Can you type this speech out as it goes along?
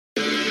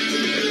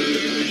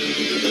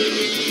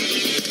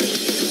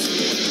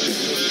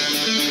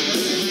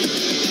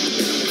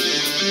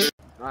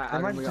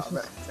and then we got a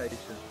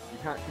reputation. You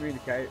can't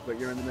communicate, but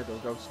you're in the middle.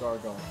 Go score a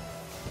goal.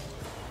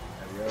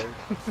 There we go.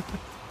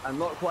 And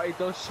look what he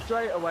does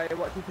straight away.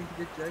 What do you think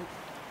he did, Jake?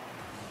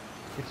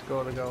 He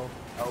scored a goal.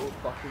 Oh,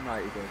 fucking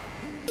right he did.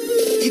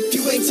 If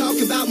you ain't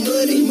talking about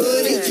money,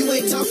 if you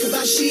ain't talking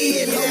about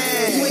shit,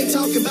 if you ain't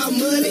talking about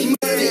money,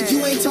 if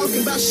you ain't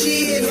talking about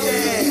shit,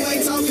 if you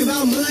ain't talking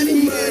about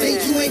money,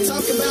 if you ain't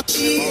talking about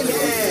shit,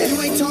 if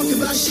you ain't talking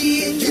about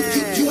shit,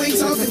 you ain't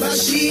talking about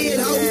shit,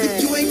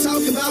 if you ain't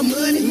talking about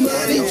money,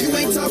 if you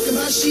ain't talking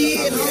about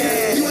shit,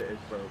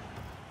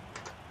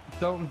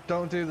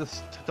 Don't do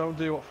this. Don't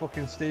do what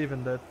fucking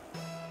Steven did.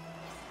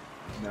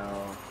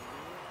 No.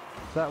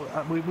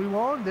 That we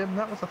warned him.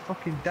 That was a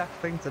fucking death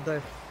thing to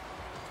do.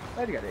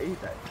 Where'd you get it?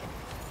 eBay?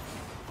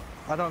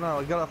 I don't know.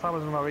 I got it off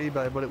Amazon or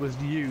eBay, but it was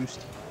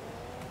used.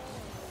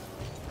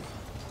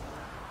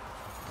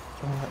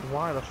 I'm like,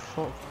 why the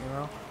fuck, you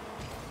know?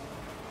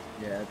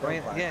 Yeah, I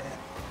mean, yeah.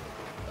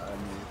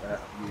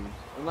 Used.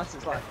 Unless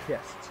it's like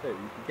PS2, you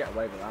can get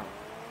away with that.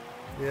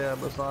 Yeah,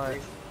 but it's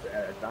like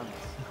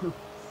Advanced.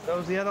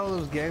 he had all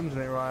those games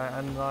in it, right?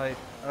 And like,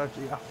 I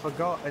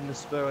forgot in the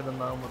spur of the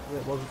moment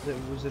it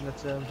was in the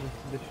terms and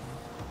conditions.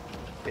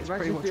 It's Imagine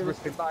pretty much if you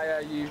ripping. to buy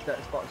a used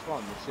Xbox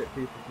One, the shit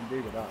people can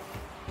do with that.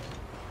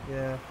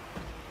 Yeah.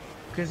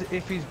 Because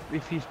if he's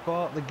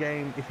bought the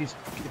game, if he's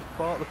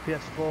bought the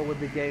PS4 with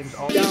the games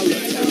on. I got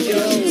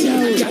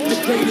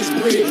the greatest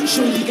bread,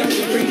 surely got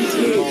the greatest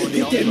head.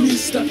 Get that meat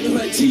stuck in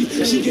her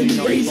teeth, she give me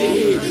razor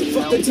head.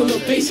 Fuck until her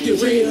face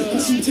get red.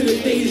 Hustle till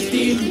the day is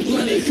dead, you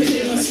blunt it.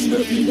 Hustle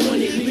if you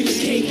want it, niggas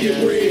can't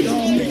get red. You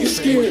niggas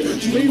scared,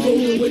 you ain't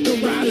rolling with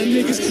them rider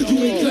niggas. You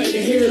ain't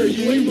cutting hair,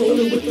 you ain't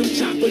rolling with them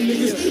chopper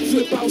niggas.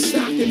 Flip out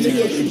stock and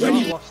nigga,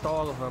 ready. I've lost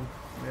all of them,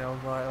 you know,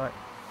 like.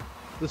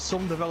 There's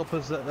some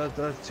developers that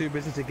are too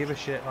busy to give a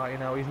shit, like, you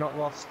know, he's not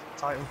lost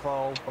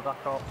Titanfall,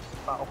 Black Ops,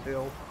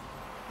 Battlefield.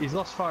 He's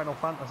lost Final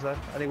Fantasy,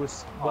 and he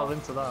was well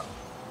into that.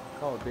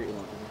 Call of Duty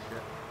won't give a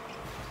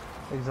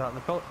shit.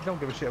 Exactly. He don't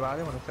give a shit about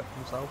anyone except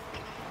himself.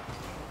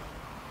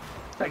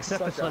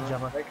 Except for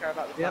Sledgehammer. They care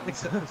about the Yeah,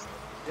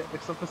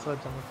 except for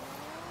Sledgehammer.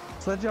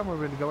 Sledgehammer were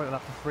really going at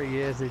that for 3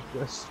 years. They,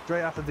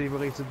 straight after the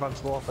release of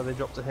Advanced Warfare, they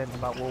dropped a hint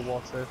about World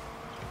War II.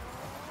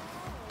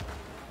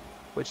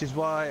 Which is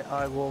why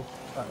I will,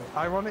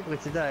 ironically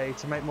today,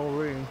 to make more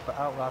room for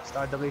Outlast,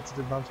 I deleted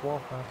Advanced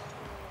Warfare.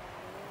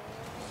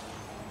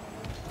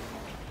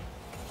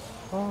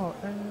 Oh,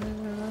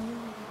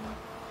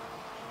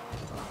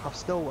 I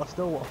still want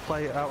to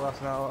play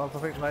Outlast now. I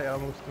think later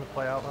I'm just going to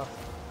play Outlast.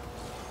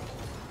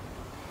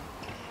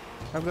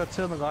 I'm going to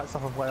turn the lights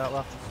off and play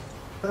Outlast.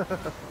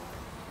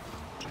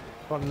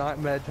 On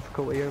nightmare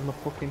difficulty in my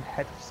fucking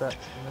headset,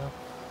 you know.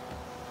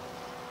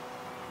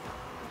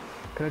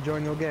 Can I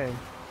join your game?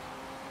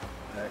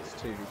 It's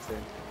 2v2.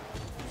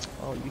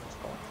 Oh, you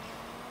talk.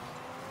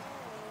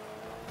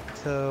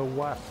 To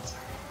what?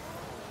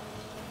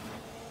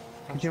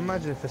 Could you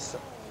imagine if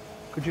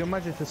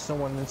there's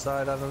someone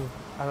inside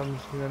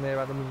Adam's near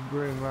Adam's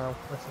room now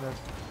listening?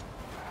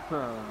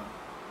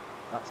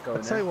 That's going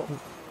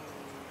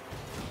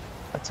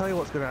I tell you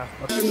what's gonna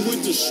happen.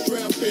 With the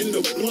strap and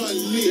the blunt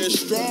lit,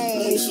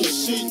 strong, some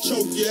shit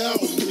choke you out,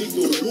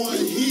 nigga.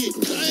 One hit,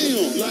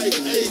 damn, like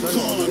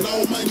Akon.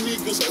 All my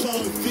niggas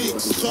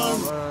convicts.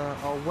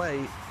 I'll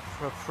wait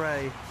for the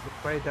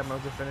Prey demo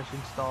to finish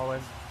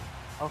installing.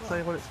 I'll tell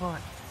you what it's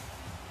like.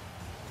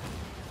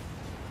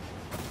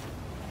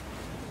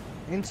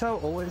 In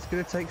total, it's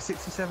going to take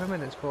 67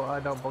 minutes, but I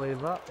don't believe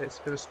that. It's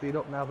going to speed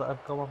up now that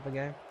I've come off the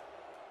game.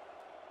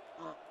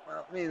 Oh,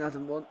 well, me and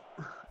Adam won.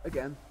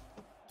 Again.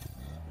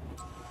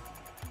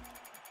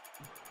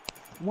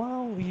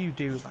 While you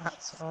do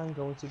that, I'm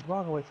going to,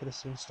 while I wait for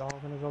this to install, I'm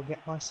going to go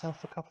get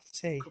myself a cup of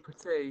tea. Cup of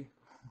tea?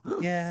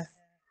 Yeah,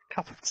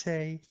 cup of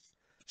tea.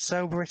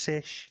 So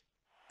British.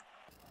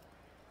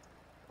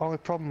 Only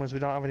problem was we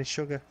don't have any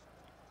sugar.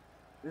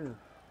 Yeah.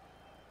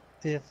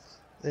 Yes,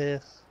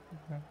 yes.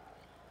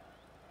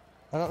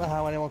 I don't know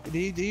how anyone can... Do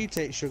you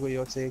take sugar with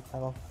your tea,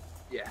 Callum?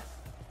 Yeah.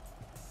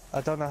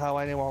 I don't know how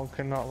anyone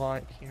can not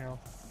like, you know...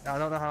 I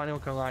don't know how anyone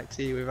can like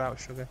tea without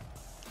sugar.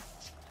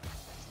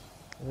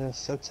 It's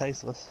so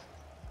tasteless.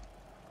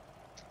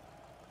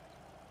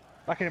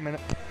 Back in a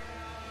minute.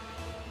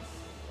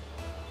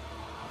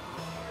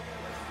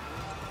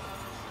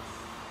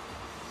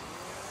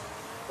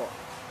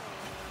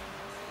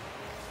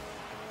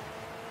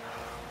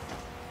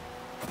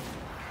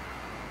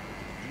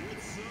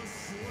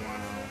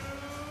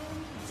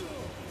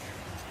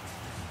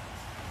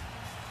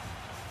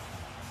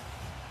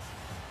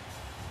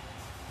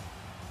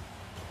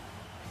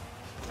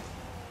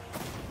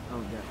 I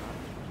don't get that.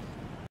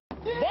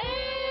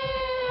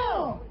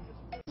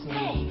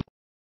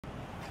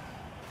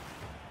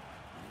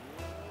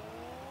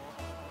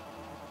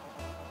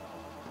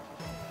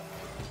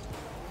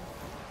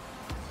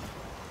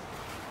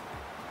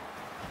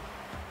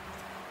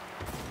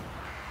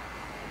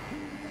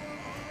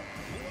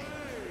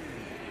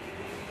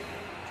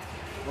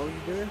 What was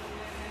you doing?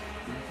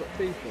 You put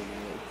people in the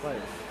little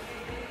player.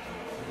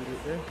 What did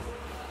it do?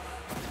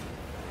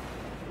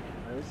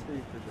 Those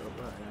speakers are up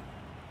there, yeah.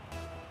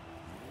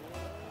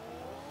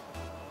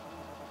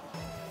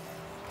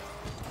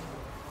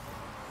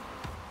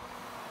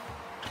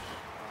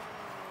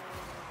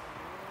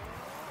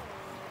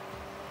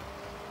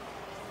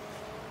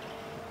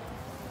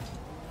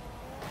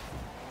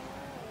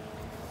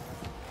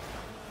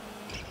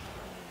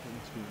 It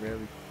must be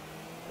really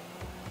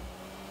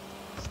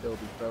still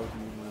be frozen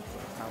even when I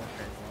put a power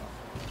cable out.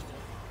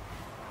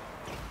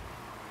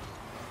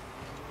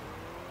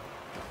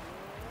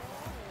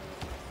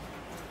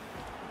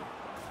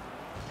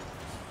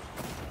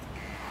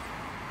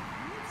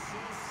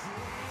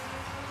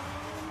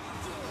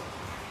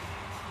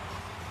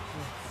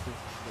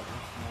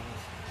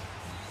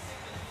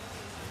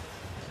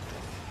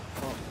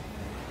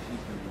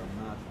 He's gonna go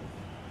mad.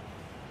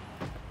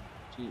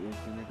 Cheater's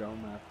gonna go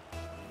mad.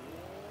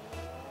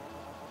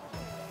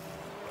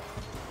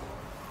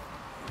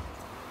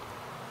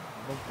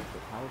 I love the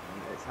power from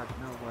it. It's had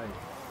no way.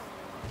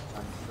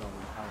 I'm still on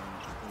power and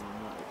it's doing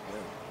what it's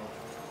really cool.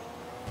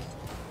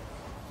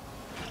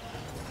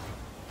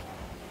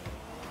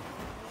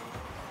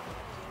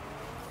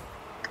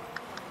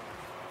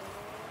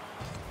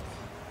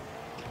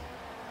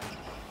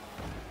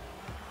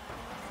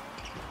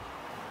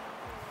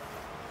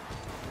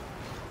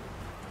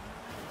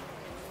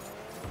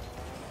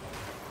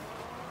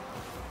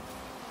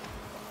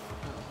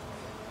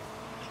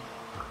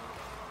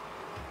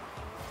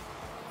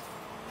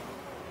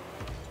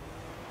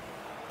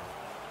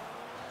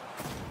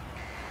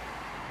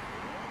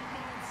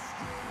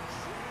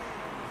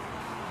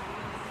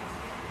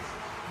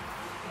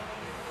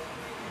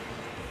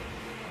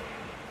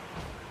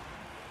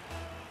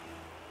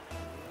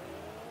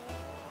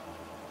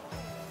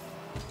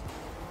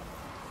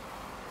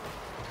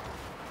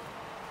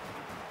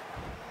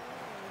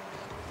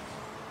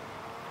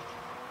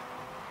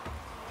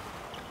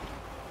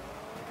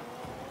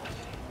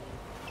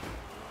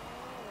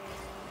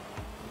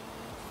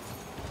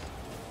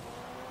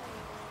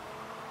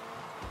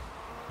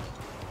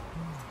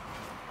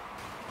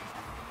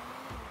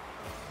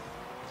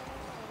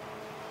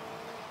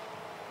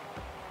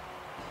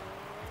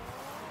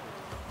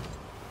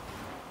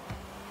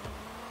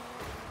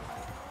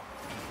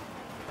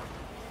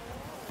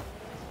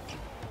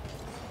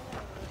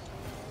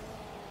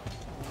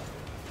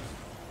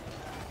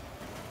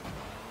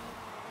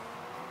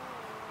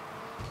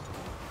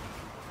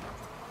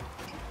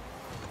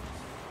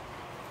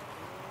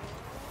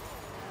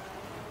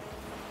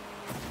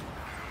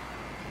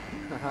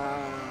 Haha.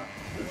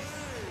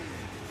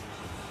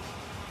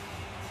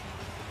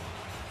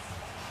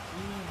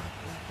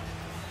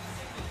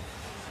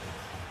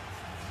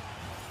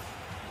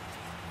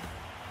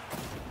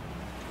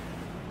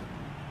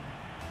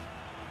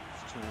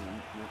 Let's try and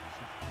make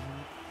something.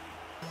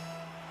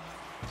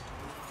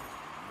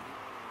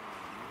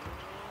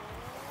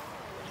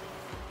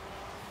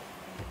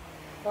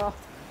 Oh,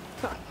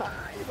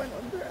 you went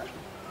under it.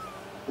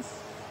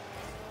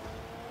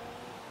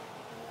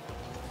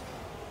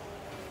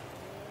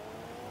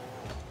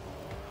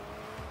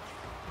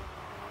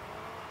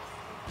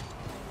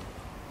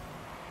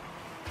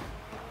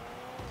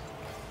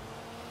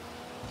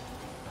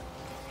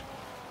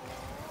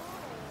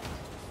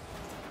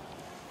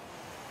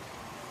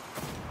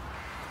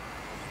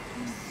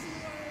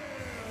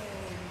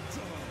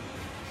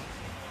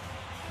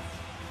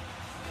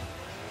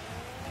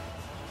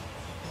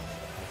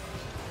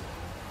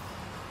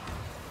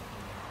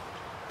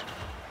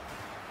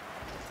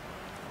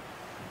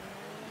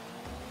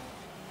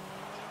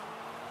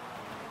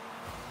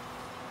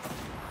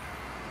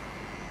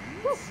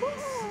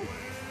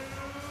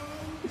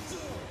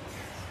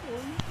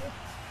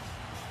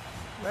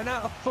 Ran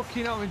out of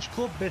fucking orange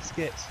club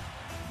biscuits.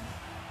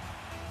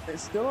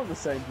 It's still on the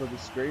same bloody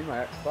screen,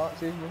 my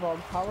Xbox, even with all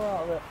the power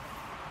out of it.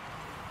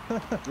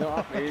 You know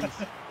what that means?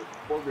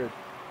 Buggered.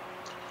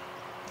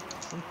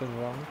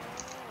 Something wrong.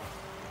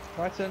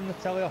 Try turning the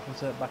telly off and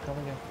turn it back on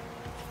again.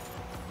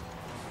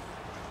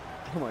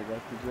 Oh my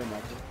god, could you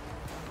imagine?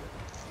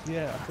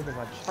 Yeah, I could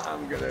imagine.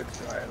 I'm gonna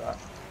try that.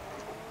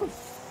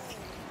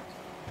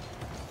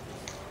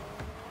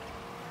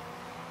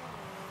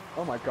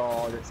 Oh my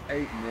god, it's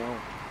 8-0.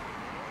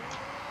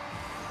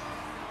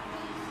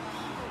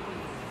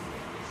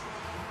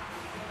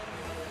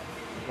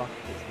 Back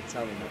it's the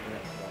telly, not the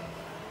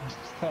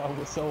Xbox. I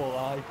was so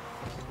alive.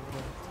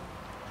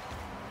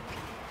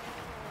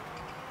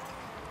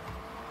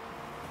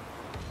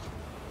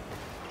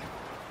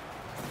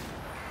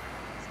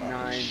 It's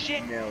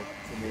 9-0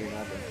 to me and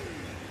Adam.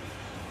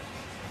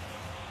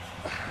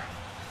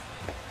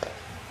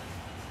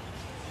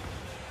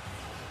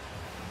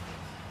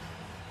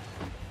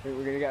 I think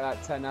we're gonna get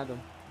that 10,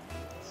 Adam.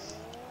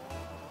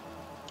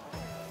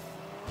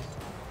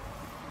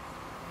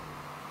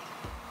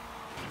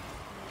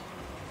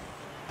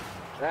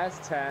 That's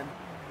 10.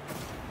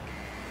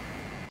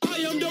 I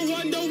am the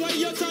one, the way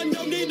your son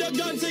don't need a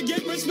gun to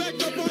get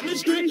respect up on the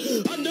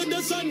street. Under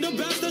the sun, the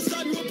bastard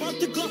son will pop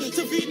the clock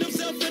to feed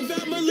himself and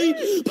family.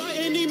 By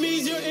any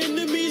means, your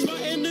enemies, my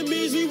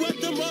enemies, we wet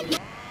them up.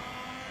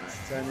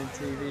 Turning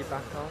TV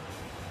back on.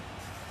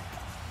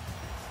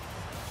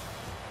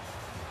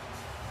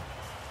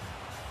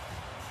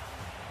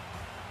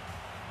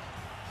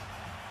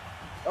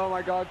 Oh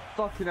my god,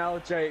 fucking hell,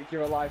 Jake,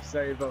 you're a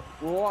lifesaver.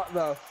 What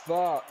the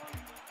fuck?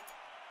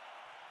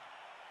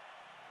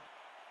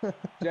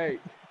 Jake.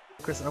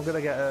 Chris, I'm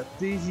gonna get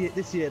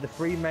this year the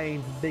 3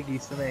 main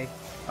biggies for me.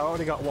 I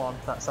already got 1,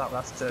 that's out,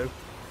 that's 2.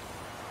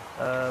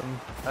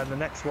 And the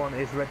next one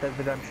is Red Dead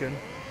Redemption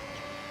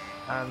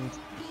and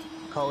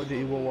Call of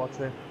Duty World War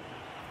 2.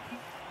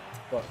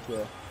 Fuck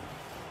yeah.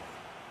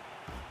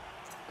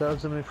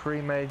 Those are my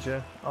 3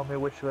 major on my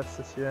wish list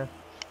this year.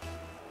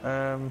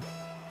 And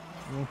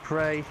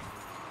Prey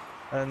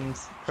and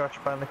Crash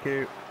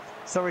Bandicoot.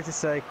 Sorry to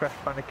say, Crash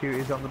Bandicoot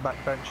is on the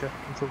backbencher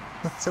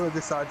until I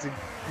decide to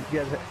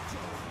get it.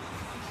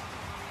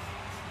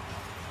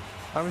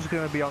 I'm just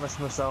going to be honest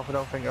with myself, I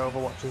don't think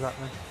Overwatch is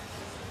happening.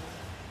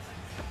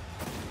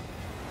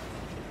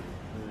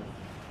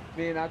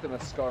 Me and Adam are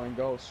scoring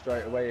goals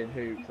straight away in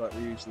hoops like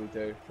we usually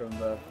do from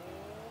the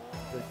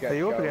get-go. Are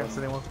you up against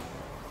anyone?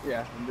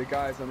 Yeah, and the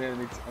guys on the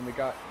enemy, and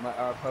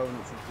our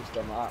opponents have just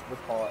gone like,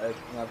 reported,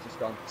 and I've just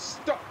gone,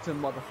 Stockton,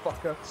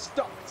 motherfucker,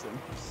 Stockton!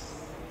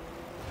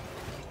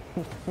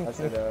 I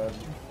said,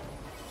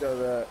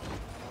 the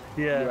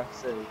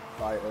UFC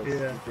fighters,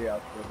 the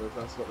Diaz brothers,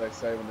 that's what they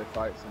say when they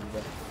fight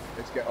somebody.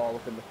 They just get all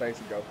up in the face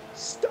and go,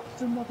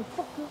 Stockton,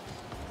 motherfucker!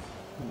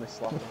 And they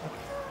slap them.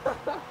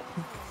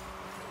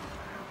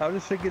 I was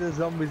just thinking of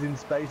zombies in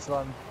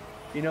Spaceland.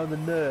 You know the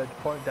nerd,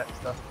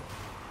 Poindexter?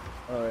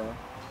 Oh yeah.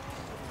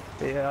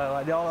 Yeah,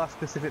 like they all have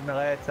specific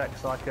melee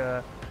attacks, like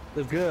the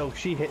girl,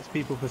 she hits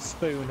people with a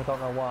spoon, I don't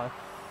know why.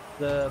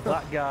 The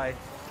black guy,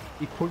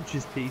 he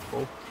punches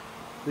people.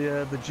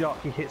 The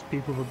jock, he hits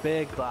people with a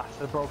beer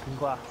glass, a broken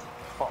glass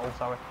bottle,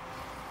 sorry.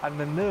 And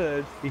the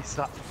nerd, he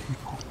slaps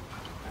people.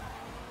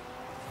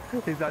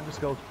 His hand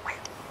just goes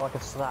like a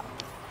slap.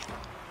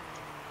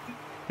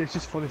 It's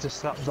just funny to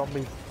slap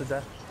zombies to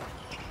death.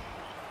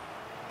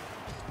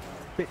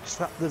 Bitch,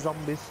 slap the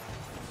zombies.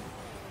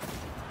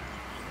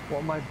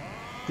 What am I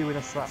doing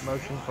a slap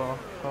motion for?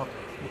 Oh,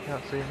 you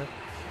can't see me.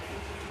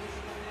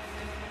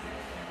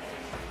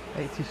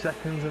 80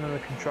 seconds and then I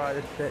can try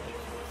this bitch.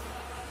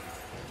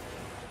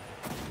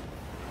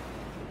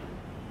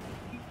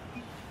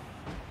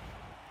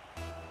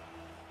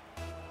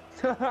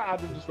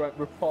 Adam just went,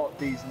 report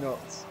these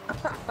nuts.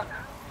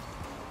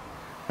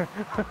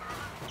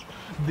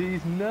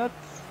 These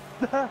nuts?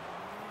 Got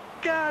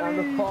And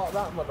it! report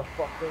that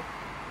motherfucker.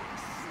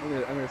 I'm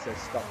gonna say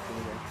stop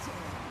again.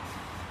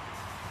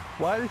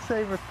 Why are they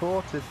saying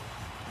reported?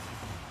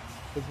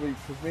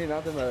 Because me and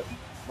Adam are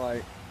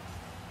like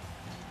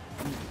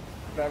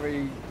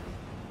very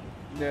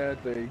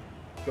nerdly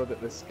good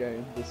at this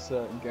game, this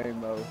certain game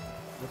mode.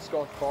 We've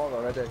scored 4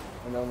 already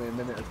and only a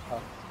minute has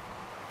passed.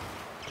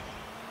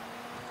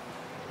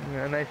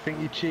 Yeah, and they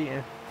think you're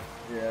cheating.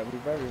 Yeah, we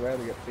very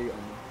rarely get beat on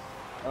them.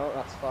 Oh,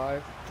 that's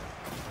 5.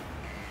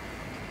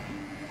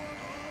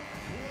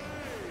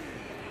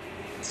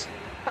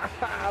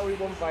 We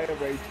won by a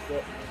rage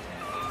quit.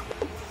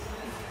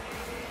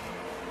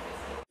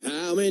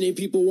 How many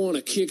people want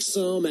to kick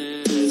some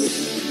ass?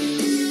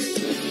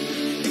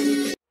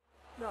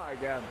 Not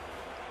again.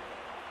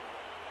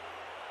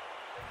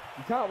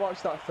 You can't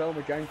watch that film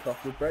again,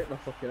 Croft. You'll break my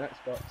fucking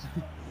Xbox.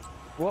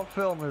 What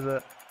film is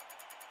it?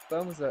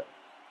 Film is it?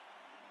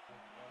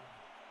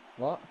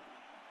 What?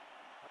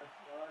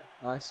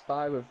 I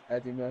Spy with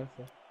Eddie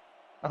Murphy.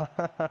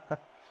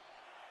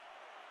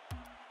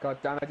 God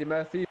damn Eddie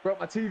Murphy, you broke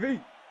my TV!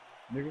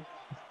 Nigga.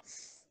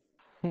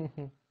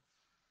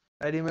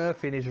 Eddie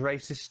Murphy and his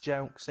racist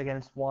jokes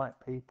against white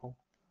people.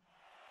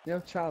 You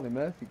know Charlie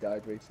Murphy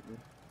died recently?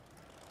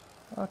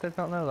 I did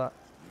not know that.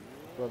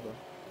 Brother.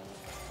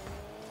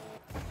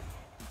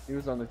 He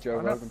was on the Joe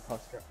Rogan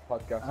podcast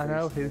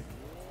recently.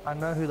 I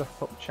know who the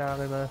fuck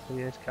Charlie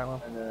Murphy is,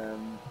 Callum.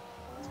 And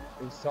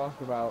he was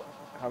talking about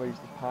how he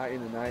used to party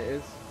in the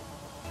 90s.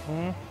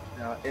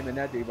 Now, him and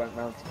Eddie went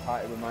round to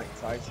party with Mike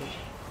Tyson.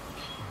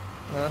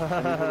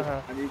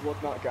 and he would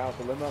not get out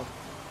the limo.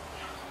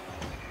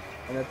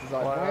 And Eddie's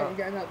like, why aren't you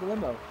getting out the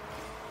limo?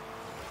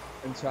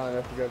 And Charlie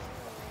Murphy goes,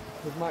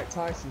 because Mike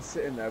Tyson's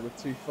sitting there with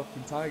 2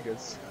 fucking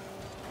tigers.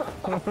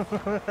 What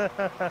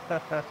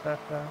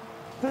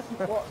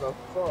the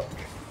fuck?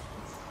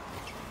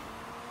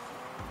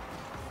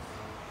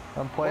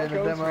 I'm playing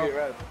the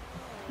demo.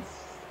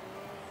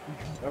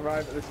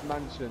 Arrive at this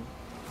mansion,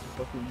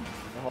 fucking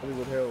the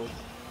Hollywood Hills.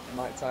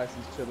 Mike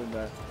Tyson's chilling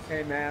there.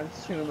 Hey man,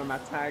 just chilling with my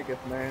tigers,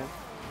 man.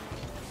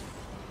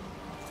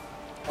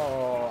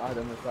 Oh,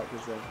 Adam is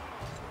in.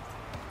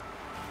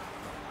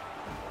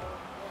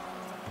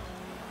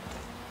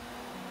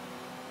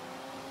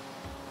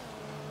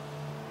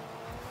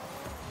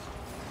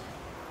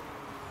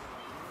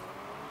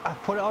 I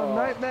put it on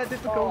nightmare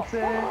difficulty.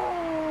 You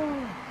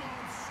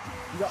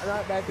got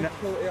nightmare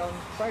difficulty on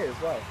Prey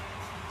as well.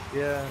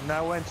 Yeah,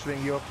 now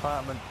entering your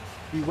apartment.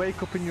 You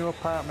wake up in your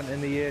apartment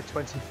in the year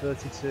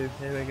 2032.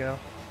 Here we go.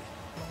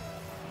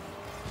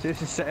 So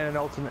this is set in an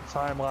alternate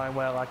timeline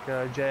where like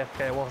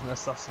JFK wasn't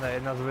assassinated,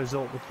 and as a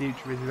result the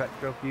future is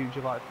retro future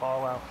like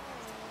Fallout.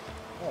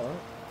 Alright,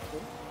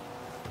 cool.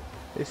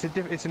 It's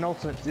an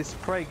alternate, it's a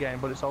Prey game,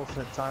 but it's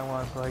alternate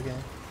timeline Prey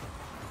game.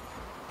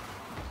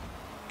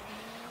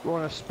 We're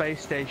on a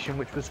space station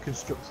which was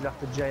constructed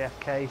after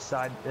JFK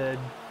signed,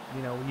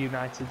 you know,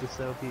 united the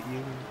Soviet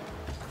Union.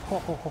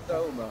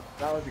 Soma.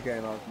 That was a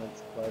game I was meant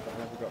to play, but I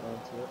never got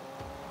around to it.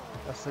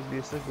 That's a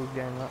good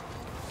game, that.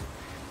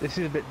 This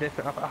is a bit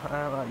different.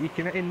 You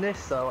can, in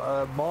this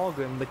though,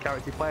 Morgan, the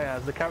character you play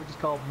as, the character's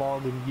called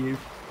Morgan Yu.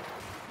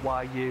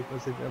 YU,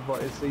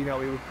 but it's, you know,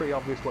 it was pretty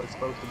obvious what it's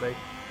supposed to be.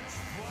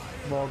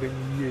 Morgan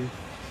Yu.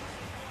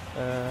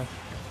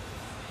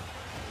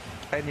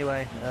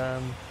 Anyway,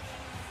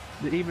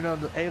 even though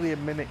the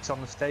alien mimics on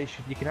the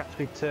station, you can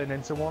actually turn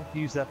into one,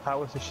 use their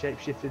powers to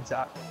shapeshift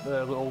into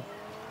little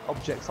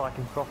objects like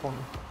in Prop Hunt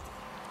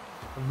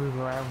and move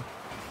around.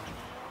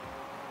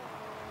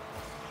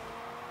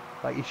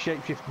 Like your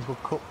shapeshifters will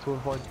cut to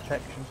avoid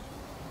detection.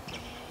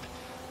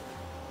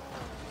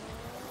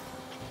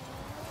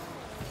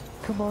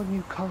 Come on,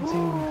 you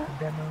content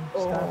demo,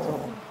 start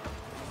up.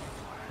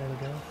 There we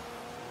go.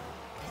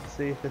 Let's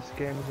see if this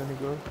game is any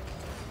good.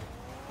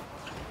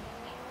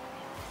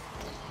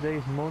 Today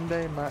is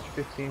Monday, March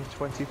 15,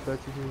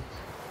 2032.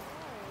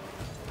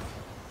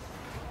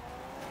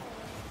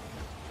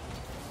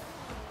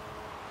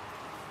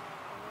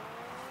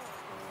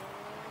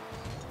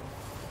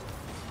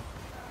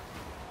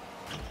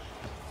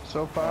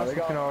 So far, it's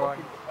looking alright.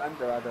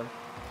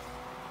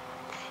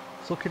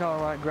 It's looking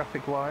alright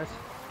graphic wise.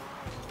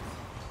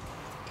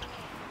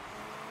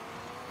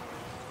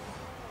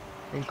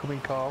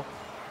 Incoming call.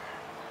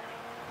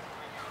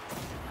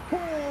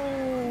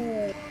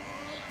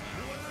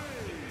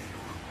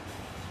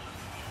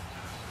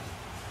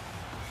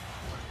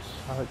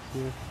 Alex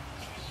here.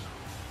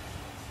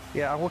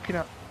 Yeah, I'm looking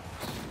at.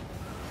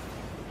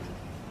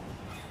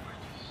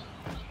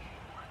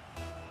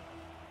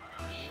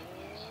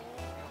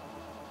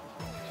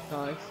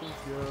 Nice and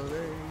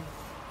fury.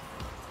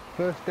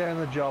 First day on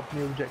the job,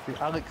 new objective.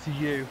 Alex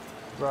Yu.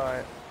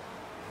 Right.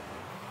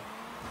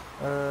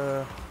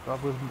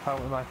 I've lived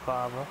apparently with my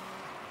father.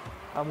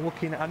 I'm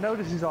looking. I know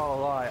this is all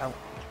a lie. I'm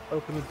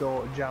open the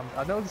door, jammed.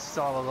 I know this is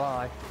all a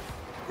lie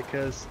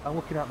because I'm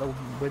looking out the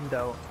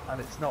window and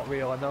it's not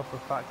real. I know for a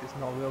fact it's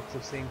not real because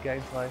I've seen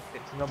gameplay.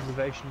 It's an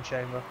observation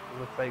chamber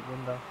with a fake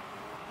window.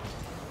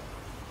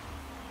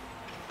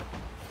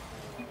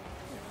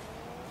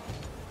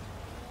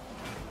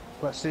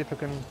 Let's see if I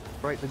can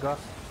break the glass.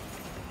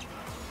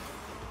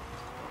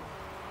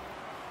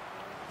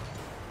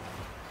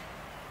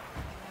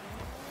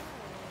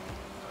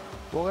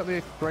 Won't let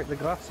me break the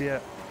glass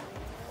yet.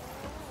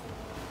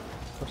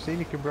 I've seen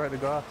you can break the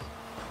glass.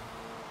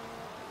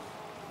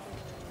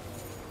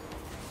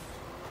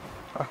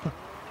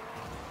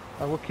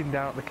 I'm looking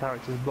down at the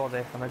character's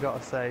body and I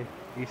gotta say,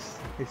 his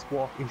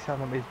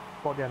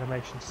body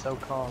animation's so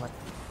corny.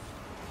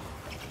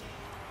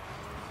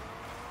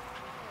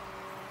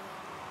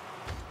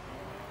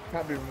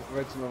 Can't be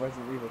original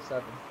Resident Evil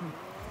 7.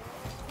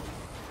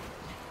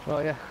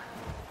 Well, yeah.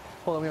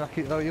 Well, I mean, like,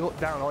 you look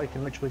down, all you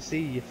can literally see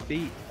your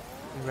feet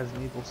in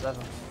Resident Evil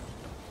 7.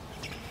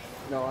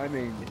 No, I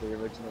mean the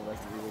original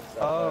Resident Evil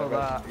 7. Oh,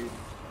 that.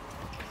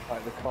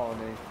 Like the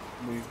corny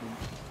movement.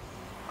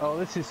 Oh,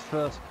 this is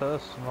first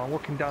person. I'm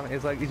looking down at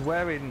his, like, he's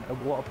wearing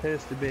what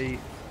appears to be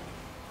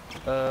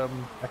a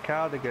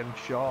cardigan,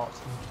 shorts,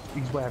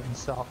 and he's wearing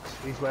socks.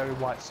 He's wearing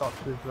white socks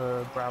with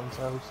brown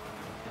toes.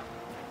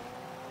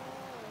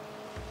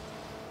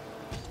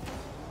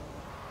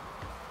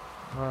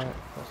 Right,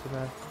 what's in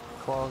there?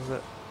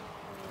 Closet.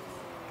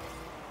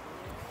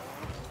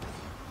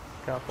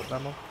 Can't put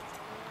them on.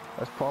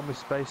 Let's put on my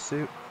space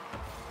suit.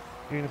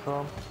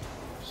 Uniform.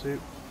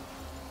 Suit.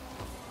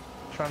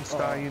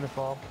 Transstar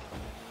uniform.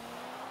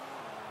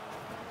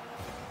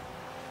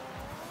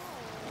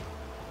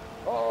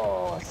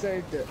 Oh, I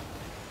saved it.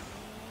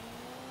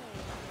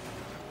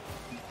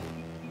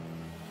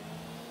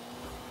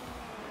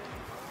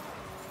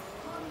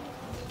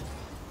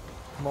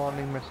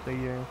 Morning, Mr.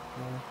 Yu. Yeah.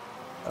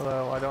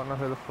 Hello, I don't know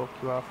who the fuck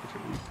you are,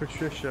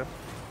 Patricia.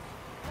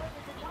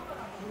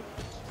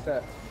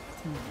 Set.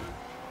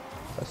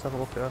 Let's have a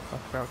look at her. I'll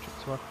crouch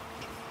it to her.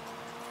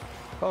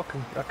 Oh,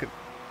 I could.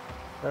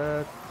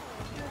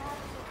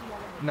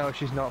 No,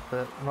 she's not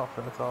fit. Not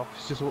fit at all.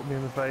 She's just looked me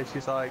in the face.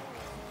 She's like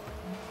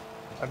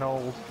an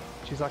old.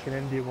 She's like an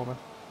Indian woman.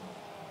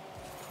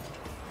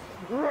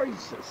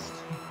 Racist.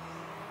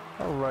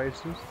 How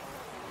racist?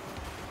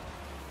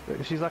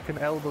 She's like an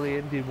elderly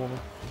Indian woman.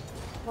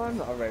 I'm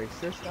not a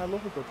racist. I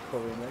love a good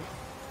curry, mate.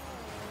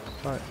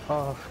 Right.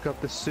 Oh, I've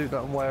got this suit that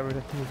I'm wearing.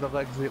 With the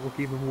legs that look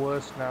even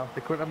worse now. They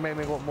couldn't have made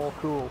me look more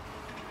cool.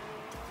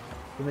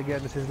 And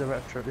again, this is the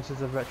retro. This is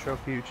the retro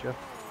future.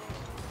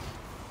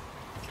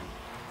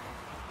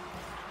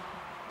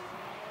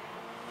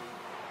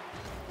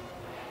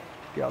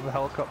 Get out of the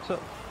helicopter.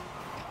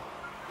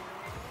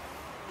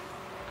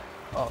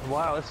 Oh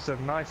wow, this is a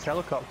nice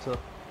helicopter.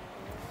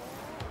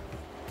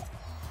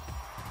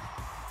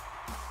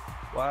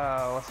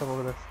 Wow, let's have a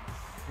look at this.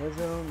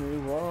 There's only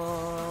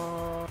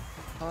one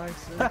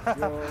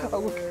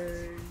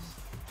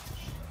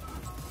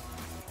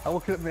I'm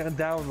looking at me and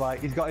down like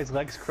he's got his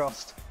legs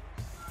crossed.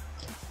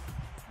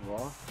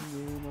 Walking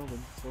in a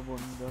winter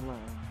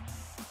wonderland.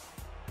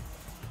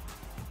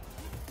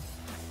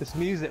 This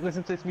music,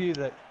 listen to this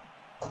music.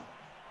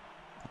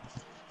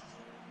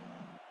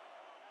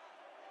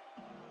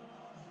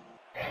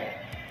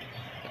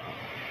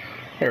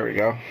 There we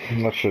go.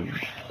 That should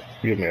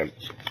give me a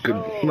good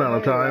amount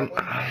of time.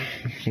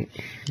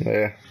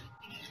 Yeah.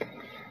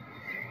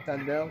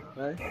 10-0,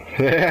 eh?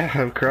 Yeah,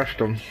 I've crushed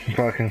him.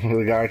 Fucking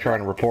the guy trying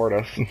to report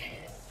us.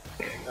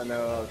 I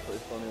know, that was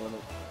pretty funny, wasn't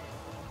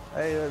it?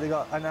 Hey, they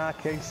got an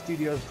Arcade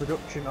Studios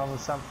production on the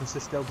San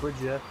Francisco Bridge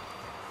here.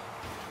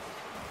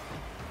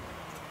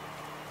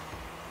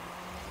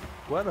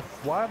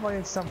 Why am I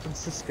in San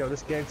Francisco?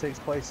 This game takes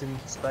place in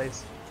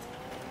space.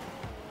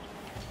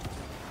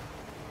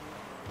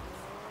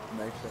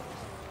 Matrix.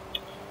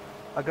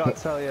 I gotta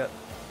tell you,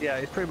 yeah,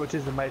 it pretty much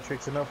is the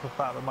Matrix. I know for a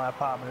fact that my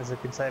apartment is a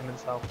containment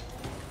cell.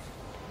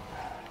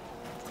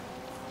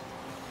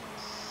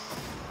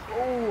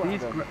 Oh,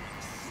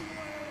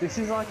 this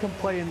is like I'm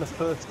playing the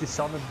first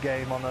Dishonored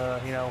game on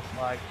a, you know,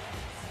 like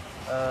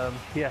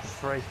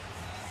PS3.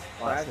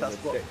 I had an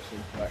addiction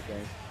to that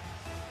game.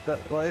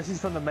 Well, this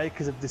is from the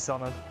makers of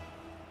Dishonored.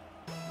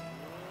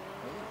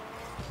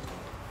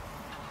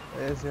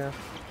 It is, yeah.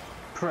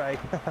 Prey.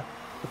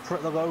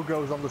 The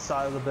logo's on the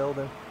side of the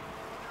building.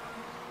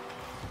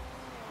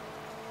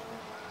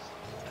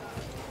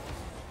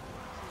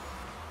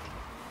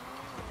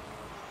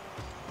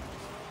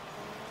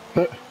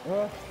 We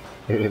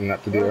didn't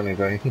have to do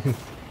anything.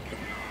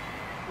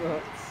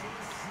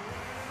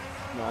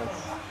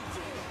 Nice.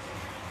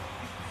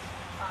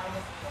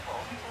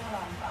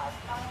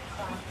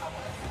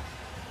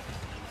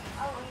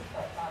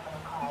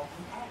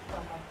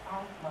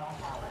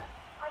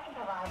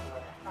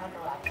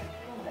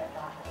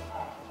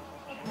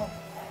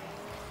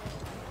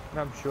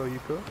 I'm sure you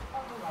could.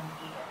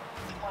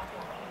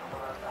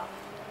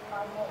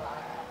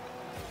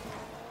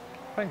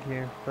 Thank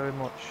you very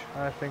much.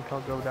 I think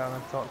I'll go down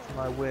and talk to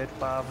my weird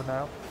father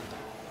now.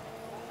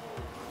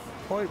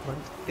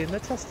 Appointment in the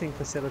testing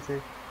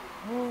facility.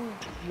 Oh,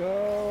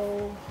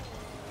 no.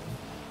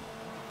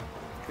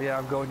 Yeah,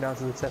 I'm going down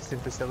to the testing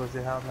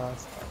facility. How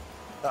nice.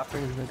 That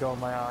thing's gonna go in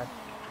my eye.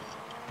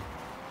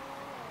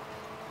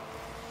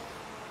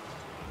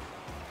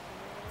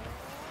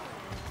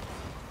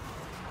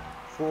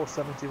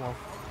 $4.71.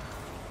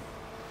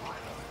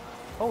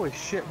 Holy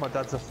shit, my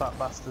dad's a fat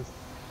bastard.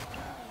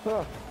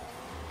 Huh.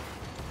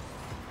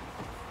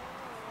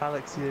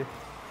 Alex, you.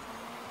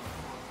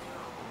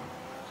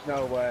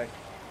 No way.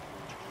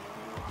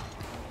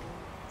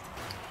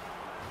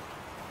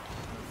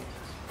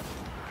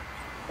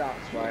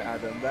 That's right,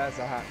 Adam. There's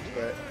a hat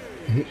trick.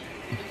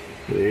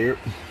 Yep.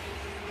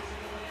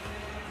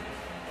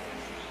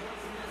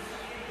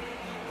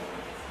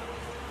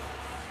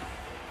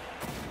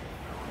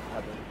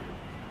 Adam.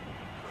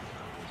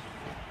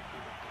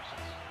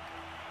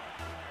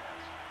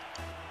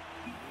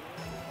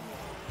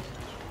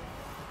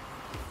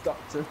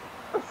 Doctor.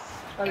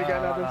 And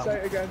again, Adam, say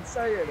it again,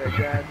 say it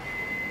again.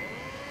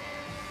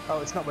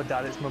 Oh, it's not my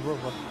dad, it's my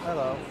brother.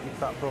 Hello, you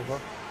fat brother.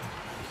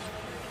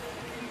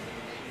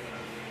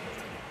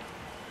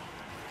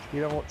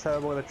 You don't look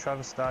terrible in a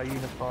TranStar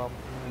uniform.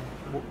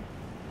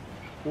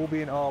 We'll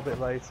be in orbit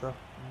later.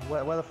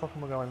 Where the fuck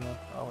am I going now?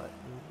 Oh, wait.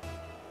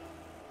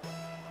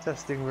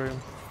 Testing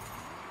room.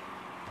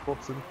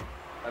 Button.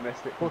 I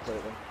missed it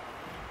completely.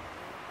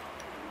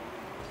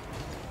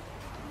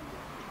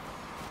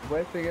 The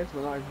weird thing is,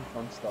 we're not even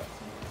from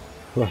Stockton.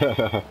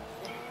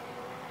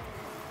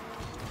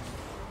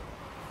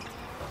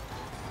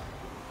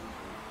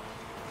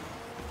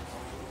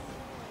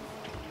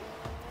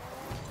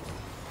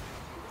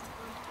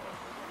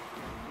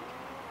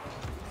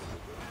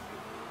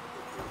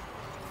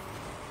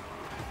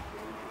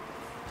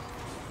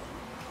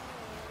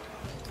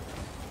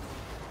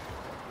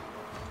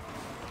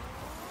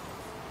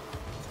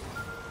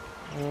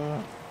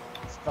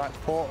 It's like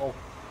Portal.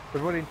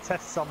 They're running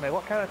tests on me.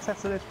 What kind of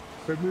tests are they?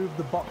 Remove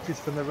the boxes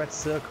from the red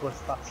circle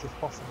as fast as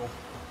possible.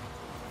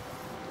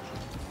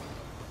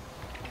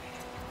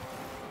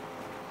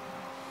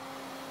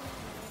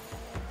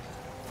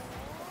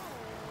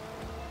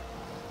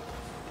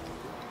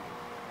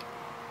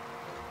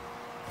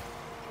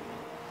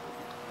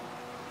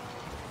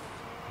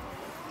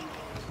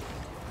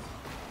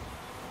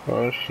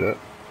 Oh shit.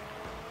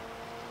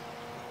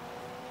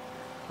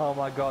 Oh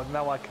my god,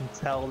 now I can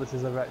tell this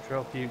is a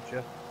retro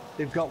future.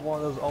 They've got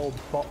one of those old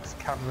box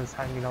cameras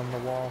hanging on the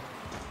wall.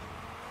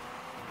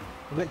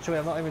 Literally,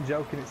 I'm not even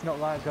joking, it's not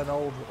like an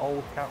old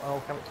camera.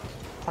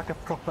 It's like a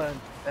proper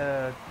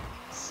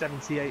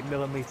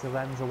 78mm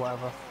lens or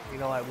whatever. You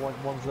know, like one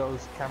of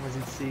those cameras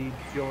you'd see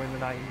during the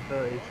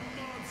 1930s.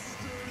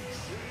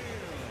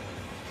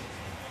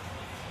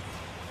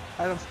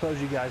 I don't suppose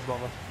you guys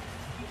bother.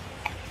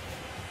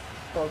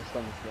 Focused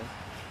on this one.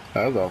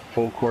 That was a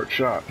full court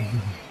shot.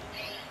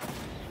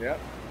 Yep.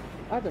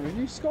 Adam, have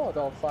you scored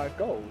all 5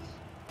 goals?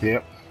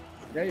 Yep.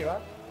 Yeah, you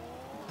have.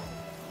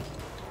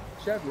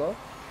 Shed love.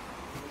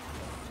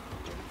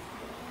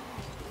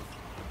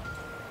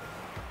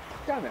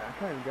 Damn it, I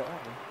can't even get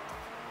that one.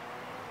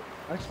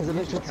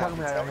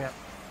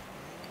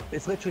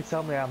 It's literally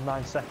telling me I have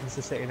 9 seconds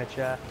to sit in a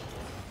chair.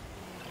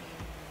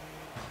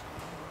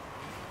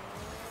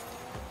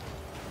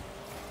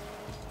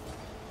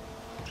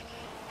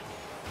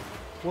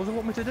 What does it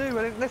want me to do?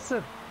 I didn't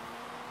listen.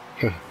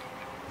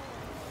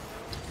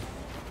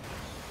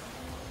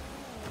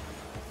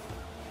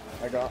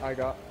 I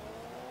got.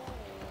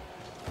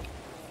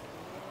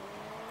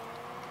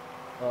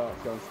 Oh,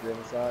 it's going to the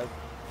other side.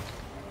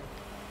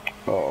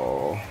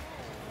 Oh.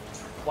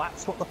 What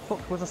the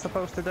fuck was I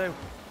supposed to do?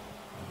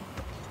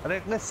 I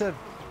didn't listen.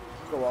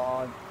 Go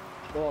on.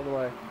 Go all the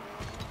way.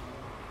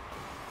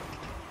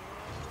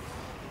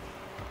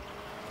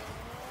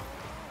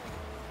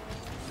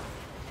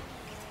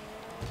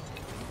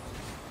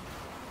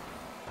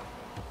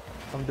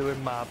 I'm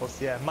doing marbles,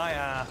 yeah. My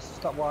ass.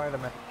 Stop worrying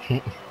at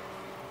me.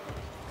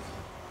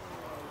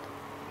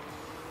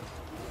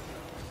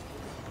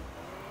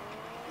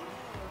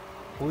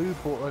 Blue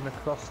button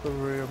across the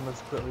room as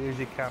quickly as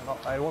you can.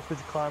 I want me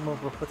to climb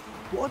over a foot.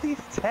 What are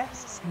these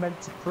tests meant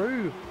to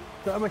prove?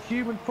 That I'm a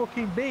human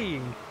fucking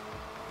being?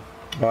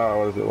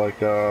 What is it, like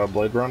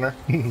Blade Runner?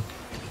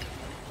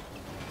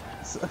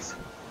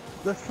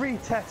 The 3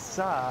 tests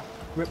are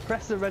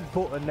press the red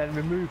button, then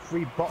remove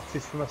 3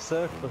 boxes from a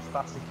circle as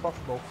fast as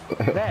possible.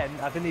 Then,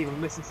 I didn't even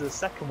listen to the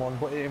second one,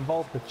 but it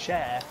involved the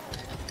chair.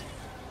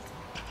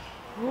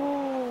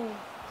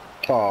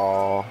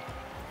 Aww.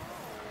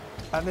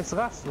 And this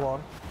last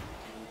one...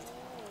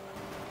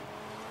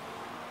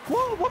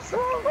 Whoa, what's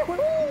wrong?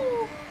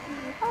 Whoa!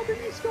 How did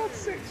you score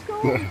 6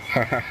 goals?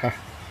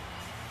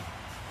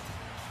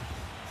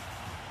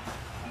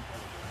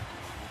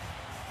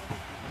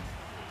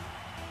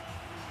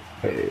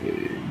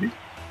 Hey.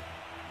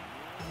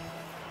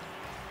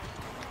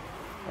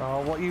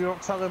 Oh, what are you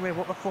not telling me?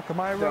 What the fuck am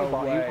I, a No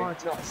robot? way. You are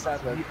Not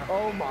 7.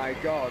 Oh my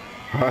god.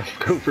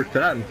 Go for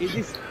 10. Is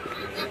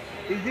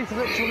this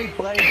literally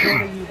Blade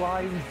Runner, you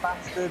lying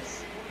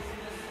bastards?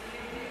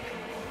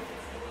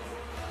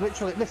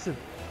 Literally, listen.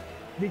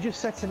 He just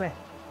said to me,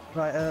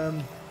 right,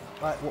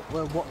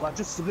 I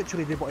just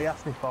literally did what he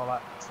asked me for,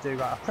 like, to do.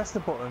 Right, I pressed the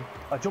button,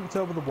 I jumped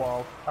over the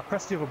wall, I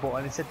pressed the other button,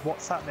 and he said,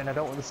 what's happening? I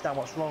don't understand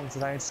what's wrong.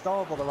 So I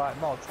installed all the right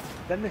mods.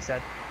 Then they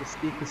said, the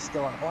speaker's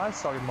still on. Oh, I'm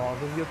sorry,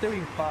 Morgan, you're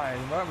doing fine.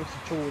 We're having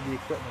some trouble with the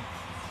equipment.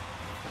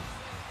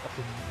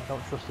 I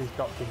don't trust these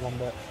doctors one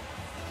bit.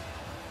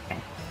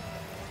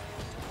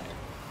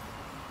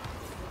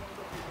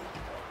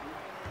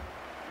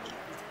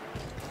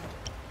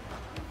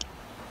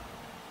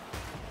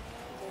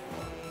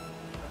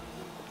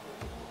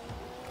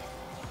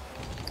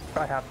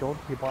 I have done,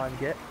 you blind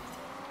git.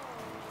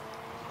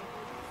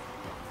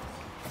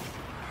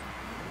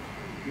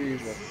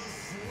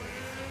 Jesus.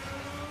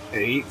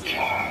 8.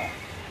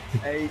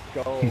 8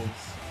 goals.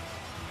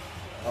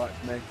 Oh,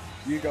 it's me.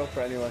 You go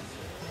for it anyway.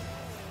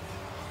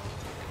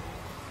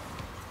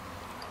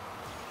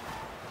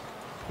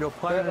 You're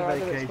planning a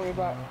It's vacation. coming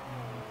back.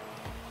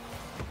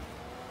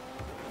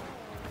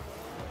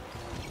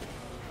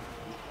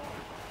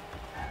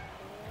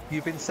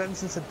 You've been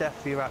sentenced to death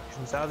for your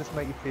actions. How does this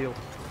make you feel?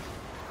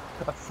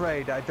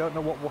 Afraid, I don't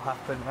know what will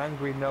happen.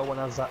 Angry, no one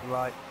has that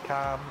right.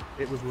 Calm,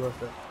 it was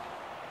worth it.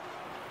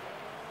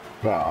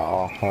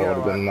 Oh, that would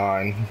have been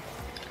 9.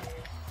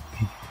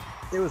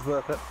 It was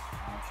worth it.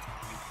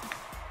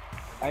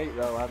 8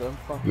 though, Adam.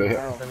 Fucking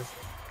Yeah. hell.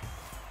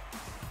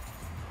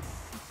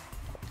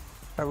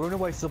 A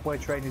runaway subway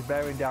train is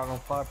bearing down on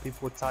 5 people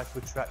with tied to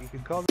a track. You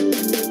can call it.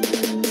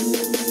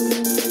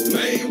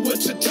 Man,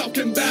 what you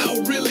talking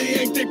about really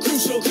ain't that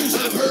crucial.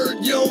 I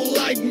heard you don't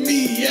like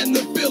me and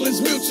the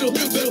feeling's mutual.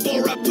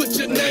 Before I put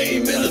your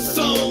name in a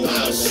song,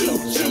 I'll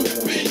shoot you,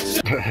 bitch.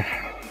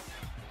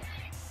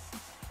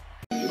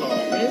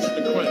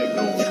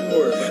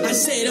 I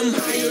said I'm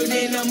higher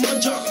than a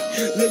muncher.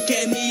 Look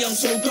at me, I'm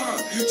so gone.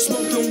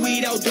 Smoking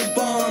weed out the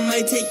bomb,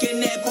 might take a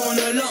nap on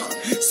the lawn.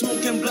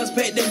 Smoking blunts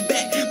back to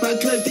back, my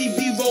cuz they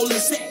be rolling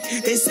sack.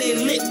 They say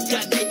lit,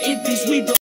 got the empties, we don't.